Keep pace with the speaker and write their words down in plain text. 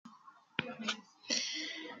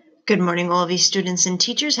Good morning, all of you students and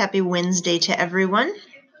teachers. Happy Wednesday to everyone.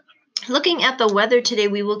 Looking at the weather today,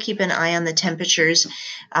 we will keep an eye on the temperatures.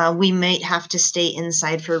 We might have to stay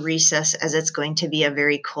inside for recess as it's going to be a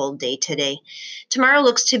very cold day today. Tomorrow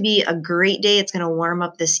looks to be a great day. It's going to warm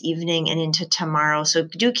up this evening and into tomorrow. So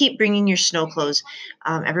do keep bringing your snow clothes.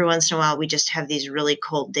 Every once in a while, we just have these really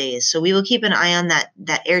cold days. So we will keep an eye on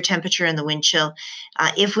that air temperature and the wind chill.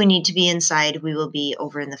 If we need to be inside, we will be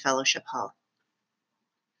over in the fellowship hall.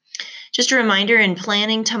 Just a reminder, in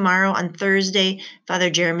planning tomorrow on Thursday, Father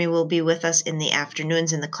Jeremy will be with us in the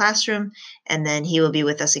afternoons in the classroom, and then he will be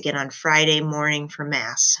with us again on Friday morning for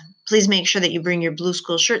Mass. Please make sure that you bring your blue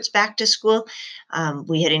school shirts back to school.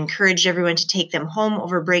 We had encouraged everyone to take them home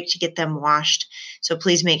over break to get them washed, so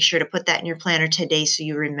please make sure to put that in your planner today so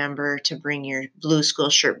you remember to bring your blue school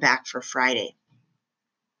shirt back for Friday.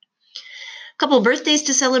 Couple birthdays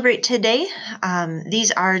to celebrate today.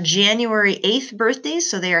 These are January 8th birthdays,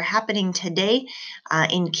 so they are happening today.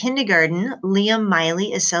 In kindergarten, Liam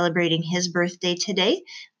Miley is celebrating his birthday today.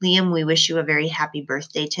 Liam, we wish you a very happy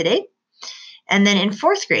birthday today. And then in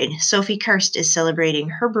fourth grade, Sophie Karst is celebrating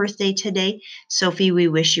her birthday today. Sophie, we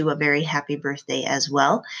wish you a very happy birthday as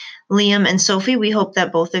well. Liam and Sophie, we hope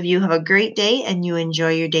that both of you have a great day and you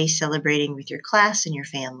enjoy your day celebrating with your class and your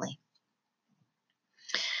family.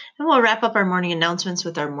 And we'll wrap up our morning announcements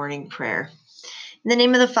with our morning prayer. In the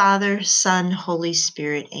name of the Father, Son, Holy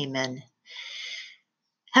Spirit, amen.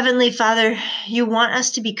 Heavenly Father, you want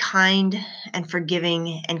us to be kind and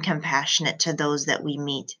forgiving and compassionate to those that we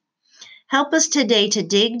meet. Help us today to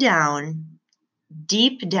dig down,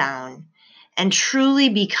 deep down, and truly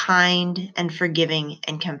be kind and forgiving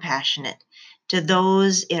and compassionate to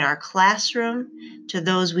those in our classroom, to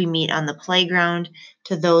those we meet on the playground,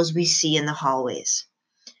 to those we see in the hallways.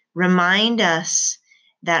 Remind us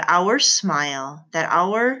that our smile, that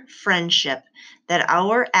our friendship, that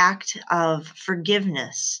our act of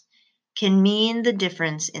forgiveness can mean the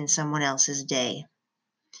difference in someone else's day.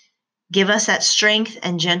 Give us that strength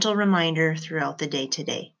and gentle reminder throughout the day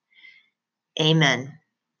today. Amen.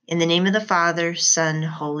 In the name of the Father, Son,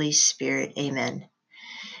 Holy Spirit, amen.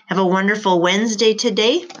 Have a wonderful Wednesday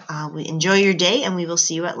today. Enjoy your day, and we will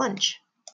see you at lunch.